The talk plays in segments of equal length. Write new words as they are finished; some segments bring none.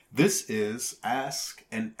This is Ask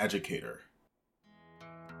an Educator.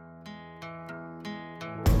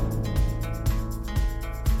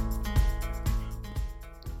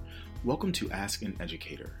 Welcome to Ask an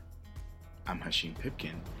Educator. I'm Hashim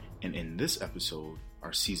Pipkin, and in this episode,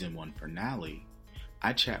 our Season 1 finale,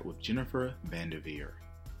 I chat with Jennifer Vandivier,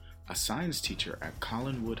 a science teacher at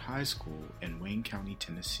Collinwood High School in Wayne County,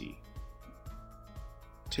 Tennessee.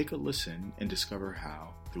 Take a listen and discover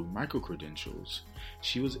how, through micro-credentials,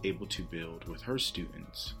 she was able to build with her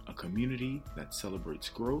students a community that celebrates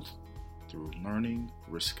growth through learning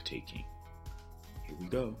risk-taking. Here we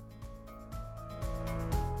go.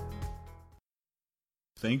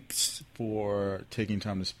 Thanks for taking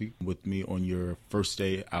time to speak with me on your first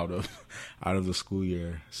day out of the school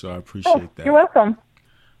year. So I appreciate that. You're welcome.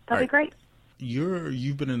 That'd be great.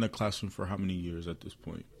 You've been in the classroom for how many years at this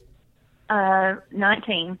point?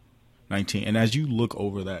 19. 19. And as you look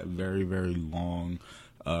over that very, very long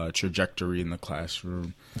trajectory in the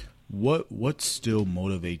classroom, what still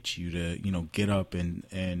motivates you to, get up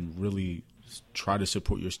and really try to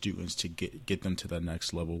support your students to get them to the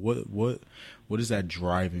next level? What is that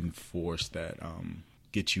driving force that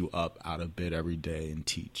gets you up out of bed every day and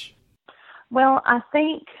teach? Well, I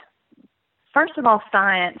think, first of all,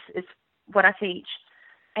 science is what I teach,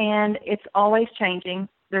 and it's always changing.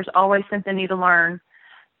 There's always something new to learn.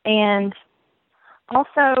 And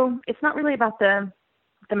also, it's not really about the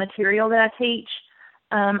material that I teach.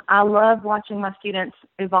 I love watching my students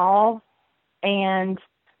evolve and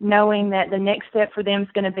knowing that the next step for them is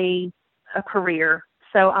going to be a career.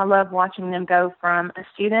 So I love watching them go from a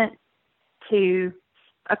student to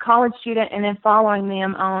a college student and then following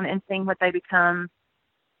them on and seeing what they become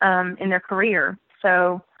in their career.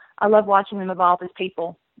 So I love watching them evolve as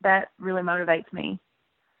people. That really motivates me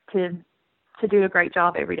to do a great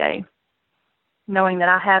job every day, knowing that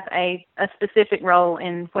I have a specific role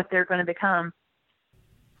in what they're going to become.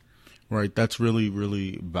 Right. That's really,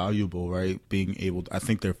 really valuable, right? Being able to, I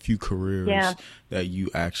think there are few careers that you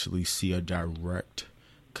actually see a direct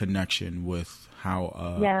connection with how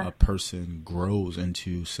a person grows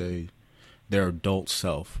into, say, their adult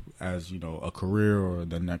self as, a career or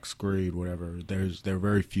the next grade, whatever. There are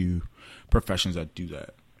very few professions that do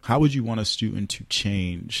that. How would you want a student to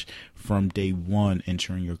change from day one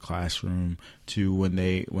entering your classroom to when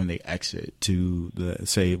they exit to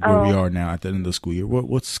where we are now at the end of the school year?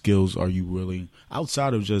 What skills are you really,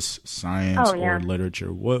 outside of just science or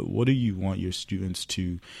literature, what do you want your students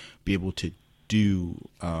to be able to do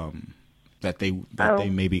that they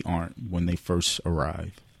maybe aren't when they first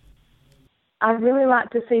arrive? I really like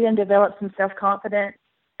to see them develop some self-confidence,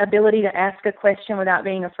 ability to ask a question without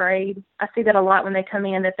being afraid. I see that a lot when they come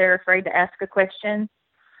in, that they're afraid to ask a question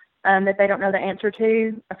that they don't know the answer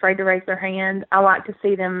to, afraid to raise their hand. I like to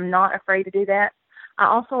see them not afraid to do that. I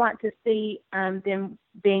also like to see them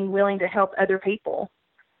being willing to help other people.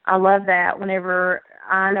 I love that whenever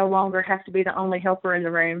I no longer have to be the only helper in the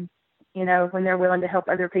room, when they're willing to help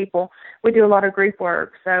other people. We do a lot of group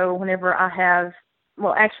work, so whenever I have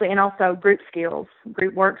and also group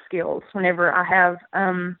work skills, whenever I have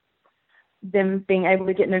them being able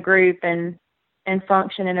to get in a group and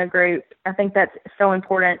function in a group, I think that's so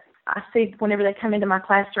important. I see whenever they come into my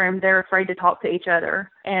classroom, they're afraid to talk to each other.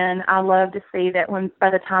 And I love to see that by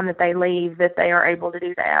the time that they leave, that they are able to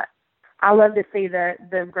do that. I love to see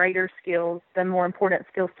the greater skills, the more important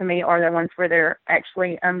skills to me are the ones where they're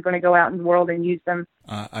actually going to go out in the world and use them.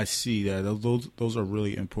 I see that. Those are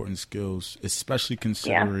really important skills, especially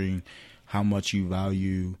considering how much you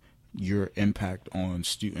value your impact on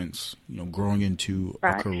students, growing into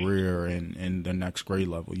a career and the next grade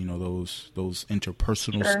level. Those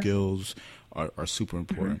interpersonal skills are super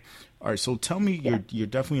important. Mm-hmm. All right, so tell me, you're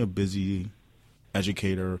definitely a busy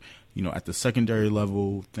educator. At the secondary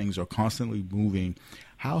level, things are constantly moving.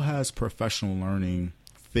 How has professional learning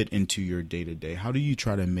fit into your day-to-day? How do you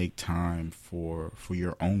try to make time for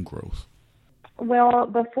your own growth? Well,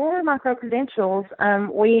 before micro-credentials,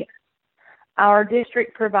 our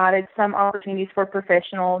district provided some opportunities for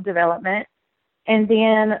professional development. And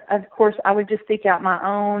then, of course, I would just seek out my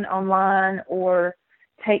own online or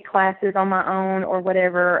take classes on my own or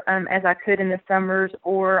whatever as I could in the summers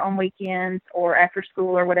or on weekends or after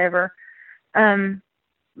school or whatever.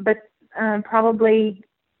 But probably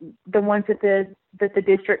the ones that the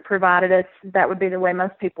district provided us, that would be the way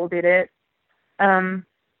most people did it.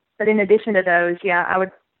 But in addition to those, I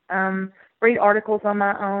would read articles on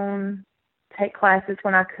my own, take classes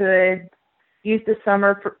when I could, use the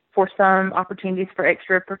summer for some opportunities for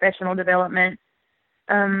extra professional development.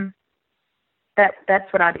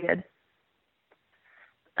 That's what I did.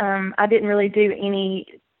 I didn't really do any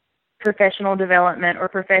professional development or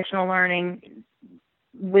professional learning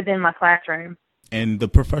within my classroom. And the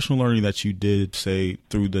professional learning that you did, say,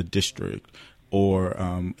 through the district, or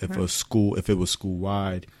if it was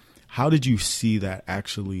school-wide, how did you see that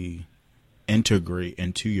actually integrate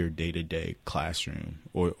into your day-to-day classroom,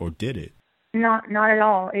 or did it? Not at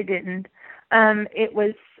all. It didn't. It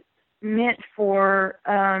was meant for,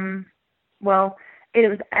 it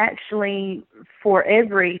was actually for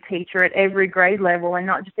every teacher at every grade level, and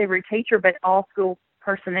not just every teacher, but all school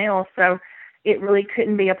personnel. So it really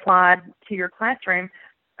couldn't be applied to your classroom.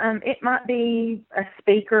 It might be a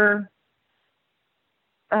speaker,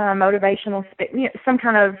 motivational, some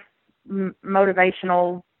kind of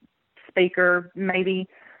motivational speaker, maybe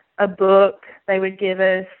a book they would give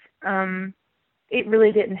us. It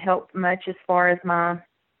really didn't help much as far as my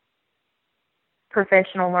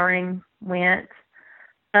professional learning went.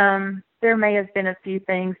 There may have been a few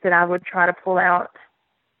things that I would try to pull out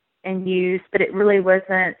and use, but it really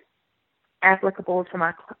wasn't applicable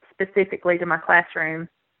to specifically to my classroom.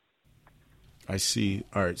 I see.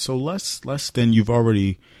 All right. So let's then, you've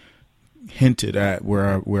already hinted at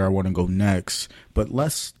where I want to go next, but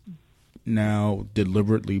let's now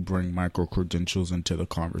deliberately bring micro-credentials into the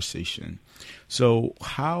conversation. So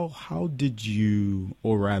how did you,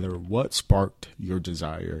 or rather, what sparked your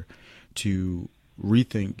desire to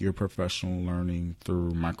rethink your professional learning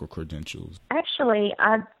through micro-credentials? Actually,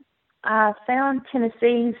 I found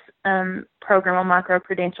Tennessee's program on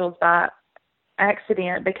micro-credentials by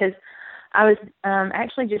accident, because I was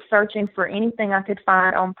actually just searching for anything I could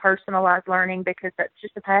find on personalized learning, because that's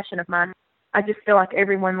just a passion of mine. I just feel like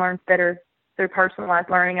everyone learns better through personalized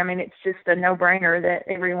learning. I mean, it's just a no-brainer that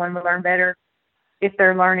everyone would learn better if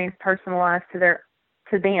their learning is personalized to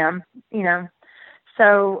them, you know.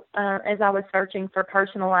 So as I was searching for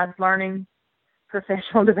personalized learning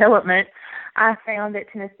professional development, I found that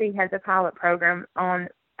Tennessee has a pilot program on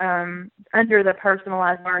under the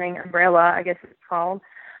personalized learning umbrella, I guess it's called.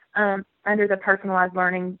 Under the personalized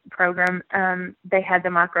learning program, they had the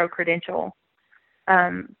micro-credential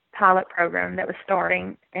pilot program that was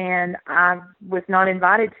starting, and I was not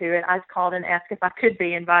invited to it. I called and asked if I could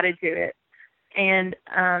be invited to it, and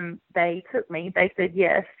they took me. They said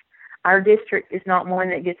yes. Our district is not one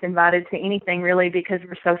that gets invited to anything, really, because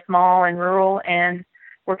we're so small and rural, and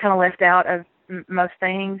we're kind of left out of most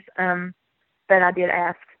things. But I did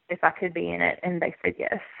ask if I could be in it, and they said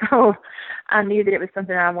yes. So I knew that it was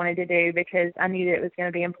something I wanted to do, because I knew that it was going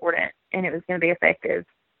to be important and it was going to be effective,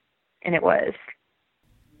 and it was.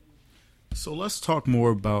 So let's talk more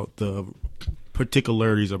about the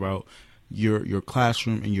particularities about your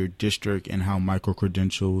classroom and your district, and how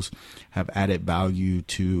micro-credentials have added value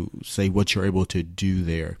to, say, what you're able to do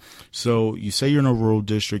there. So you say you're in a rural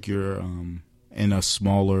district, you're in a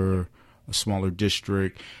smaller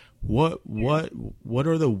district. What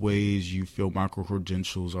are the ways you feel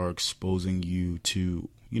micro-credentials are exposing you to,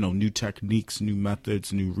 new techniques, new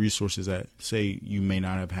methods, new resources that, say, you may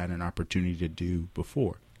not have had an opportunity to do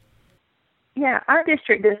before? Yeah, our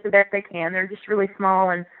district does the best they can. They're just really small,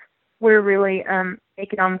 and we're really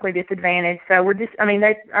economically disadvantaged. So our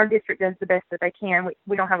district does the best that they can.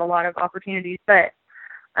 We don't have a lot of opportunities, but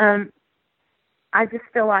I just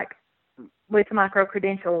feel like with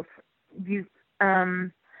micro-credentials,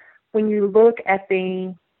 when you look at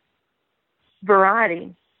the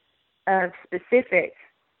variety of specific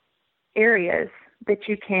areas that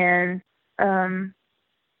you can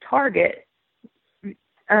target,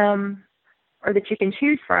 or that you can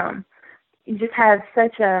choose from, you just have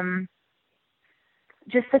it's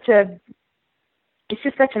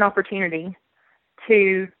just such an opportunity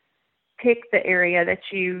to pick the area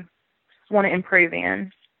that you want to improve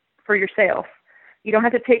in for yourself. You don't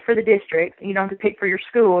have to pick for the district. You don't have to pick for your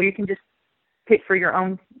school. You can just pick for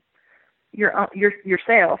yourself.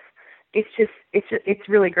 It's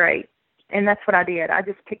really great, and that's what I did. I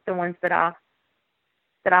just picked the ones that I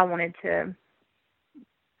wanted to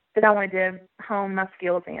hone my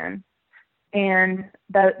skills in, and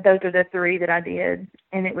those are the three that I did,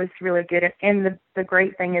 and it was really good. And the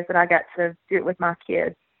great thing is that I got to do it with my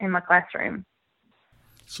kids in my classroom.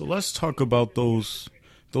 So let's talk about those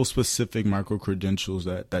specific micro-credentials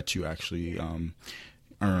that you actually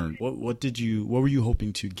earned. What were you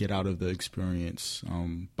hoping to get out of the experience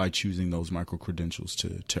by choosing those micro-credentials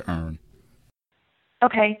to earn?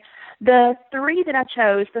 Okay. The three that I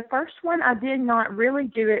chose, the first one, I did not really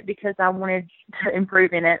do it because I wanted to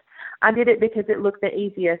improve in it. I did it because it looked the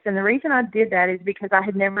easiest. And the reason I did that is because I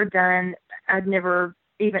didn't even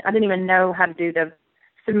know how to do the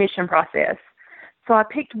submission process. So I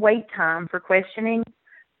picked wait time for questioning.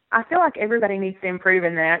 I feel like everybody needs to improve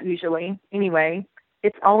in that usually anyway.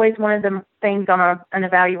 it's always one of the things on an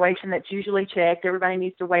evaluation that's usually checked. Everybody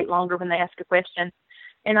needs to wait longer when they ask a question.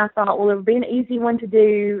 And I thought, well, it would be an easy one to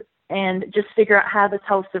do and just figure out how this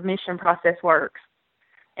whole submission process works.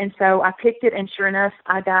 And so I picked it, and sure enough,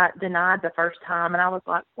 I got denied the first time. And I was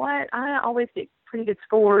like, what? I always get pretty good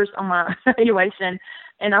scores on my evaluation.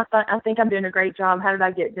 And I thought, I think I'm doing a great job. How did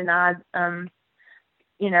I get denied,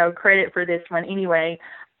 credit for this one? Anyway,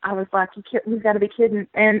 I was like, you've got to be kidding.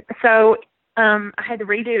 And so I had to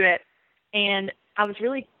redo it. And I was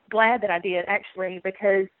really glad that I did, actually,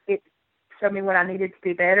 because it showed me what I needed to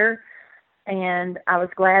do better. And I was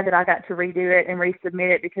glad that I got to redo it and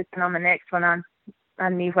resubmit it, because then on the next one, I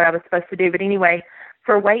knew what I was supposed to do. But anyway,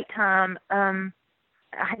 for wait time,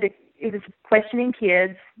 it was questioning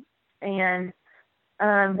kids and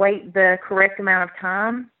wait the correct amount of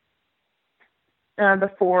time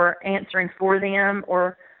before answering for them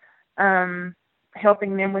or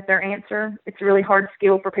helping them with their answer. It's a really hard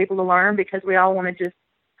skill for people to learn, because we all want to just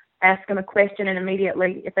ask them a question and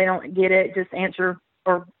immediately, if they don't get it, just answer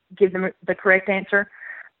or give them the correct answer.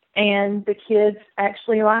 And the kids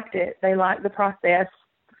actually liked it. They liked the process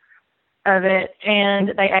of it, and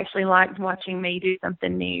they actually liked watching me do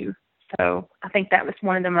something new. So I think that was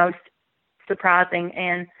one of the most surprising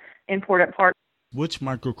and important parts. Which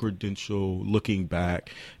micro-credential, looking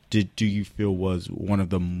back, do you feel was one of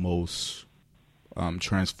the most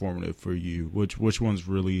transformative for you? Which ones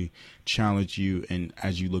really challenged you, and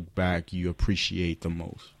as you look back, you appreciate the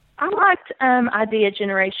most? I liked idea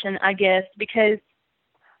generation, I guess, because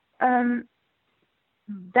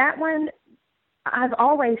that one, I've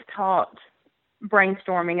always taught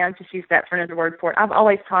brainstorming. I'll just use that for another word for it. I've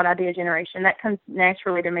always taught idea generation. That comes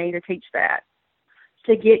naturally to me to teach that,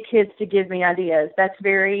 to get kids to give me ideas. That's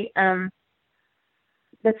very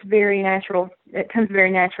natural. It comes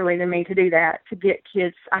very naturally to me to do that, to get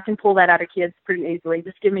kids. I can pull that out of kids pretty easily.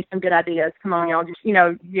 Just give me some good ideas. Come on, y'all, just,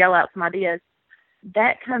 yell out some ideas.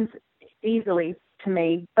 That comes easily to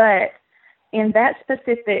me. But in that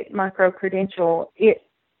specific micro-credential, it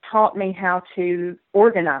taught me how to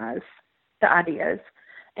organize the ideas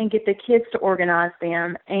and get the kids to organize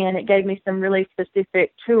them. And it gave me some really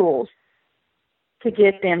specific tools to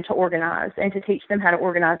get them to organize and to teach them how to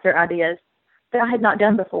organize their ideas that I had not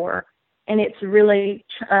done before. And it's really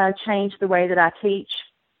changed the way that I teach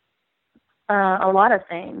a lot of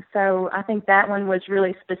things. So I think that one was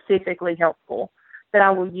really specifically helpful, that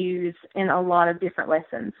I will use in a lot of different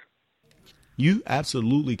lessons. You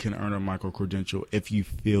absolutely can earn a micro-credential if you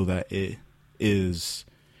feel that it is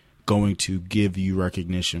going to give you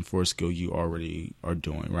recognition for a skill you already are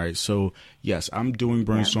doing, right? So, yes, I'm doing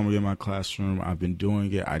brainstorming in my classroom. I've been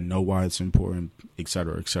doing it. I know why it's important, et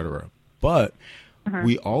cetera, et cetera. But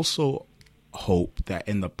we also hope that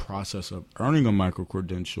in the process of earning a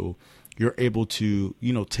micro-credential, you're able to,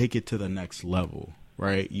 take it to the next level,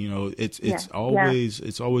 right? It's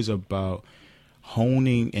always about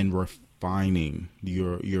honing and refining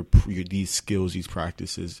your these skills, these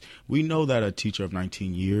practices. We know that a teacher of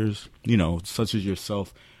 19 years, such as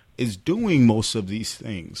yourself, is doing most of these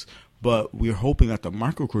things, but we're hoping that the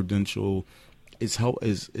micro-credential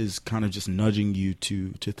is kind of just nudging you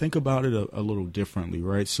to think about it a little differently,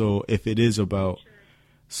 right? So if it is about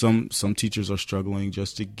some teachers are struggling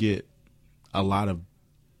just to get a lot of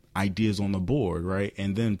ideas on the board, right?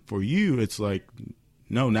 And then for you, it's like,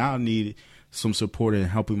 no, now I need some support in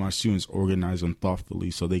helping my students organize them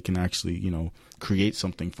thoughtfully so they can actually, create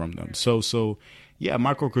something from them. So yeah,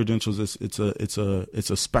 micro-credentials, it's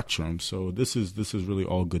a spectrum. So this is really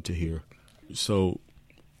all good to hear. So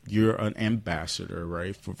you're an ambassador,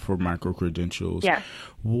 right, for micro-credentials. Yeah.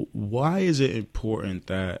 Why is it important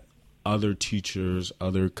that other teachers,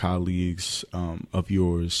 other colleagues of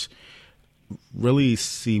yours really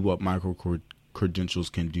see what micro-credentials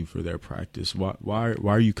can do for their practice? Why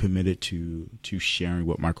are you committed to sharing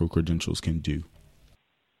what micro-credentials can do?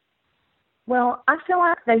 Well, I feel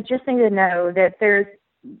like they just need to know that there's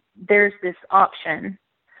this option.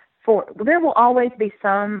 There will always be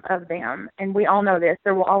some of them, and we all know this,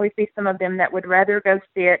 there will always be some of them that would rather go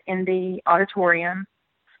sit in the auditorium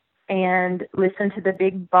and listen to the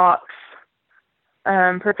big box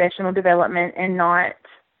professional development and not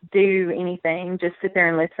do anything, just sit there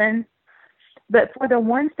and listen. But for the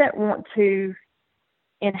ones that want to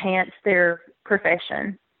enhance their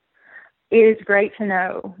profession, it is great to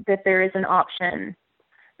know that there is an option,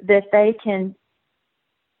 that they can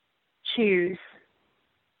choose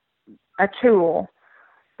a tool,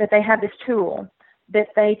 that they have this tool, that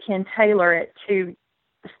they can tailor it to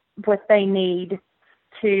what they need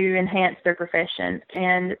to enhance their profession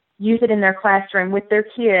and use it in their classroom with their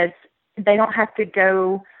kids. They don't have to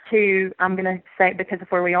go to, I'm going to say, because of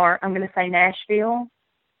where we are, I'm going to say Nashville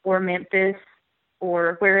or Memphis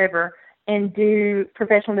or wherever, and do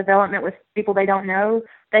professional development with people they don't know,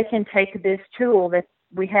 they can take this tool that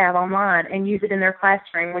we have online and use it in their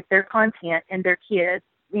classroom with their content and their kids,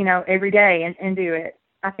 every day and do it.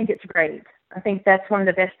 I think it's great. I think that's one of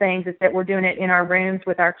the best things is that we're doing it in our rooms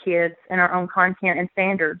with our kids and our own content and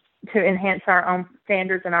standards to enhance our own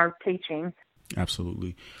standards and our teaching.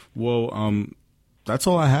 Absolutely. Well, that's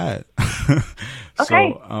all I had.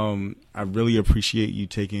 Okay. So I really appreciate you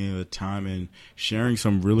taking the time and sharing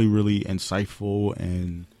some really, really insightful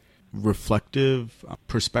and reflective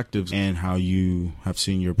perspectives and how you have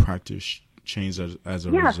seen your practice change as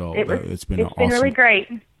a result. It's been awesome. Really great.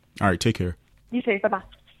 All right. Take care. You too. Bye-bye.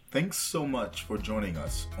 Thanks so much for joining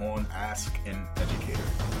us on Ask an Educator.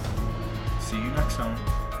 See you next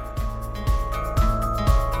time.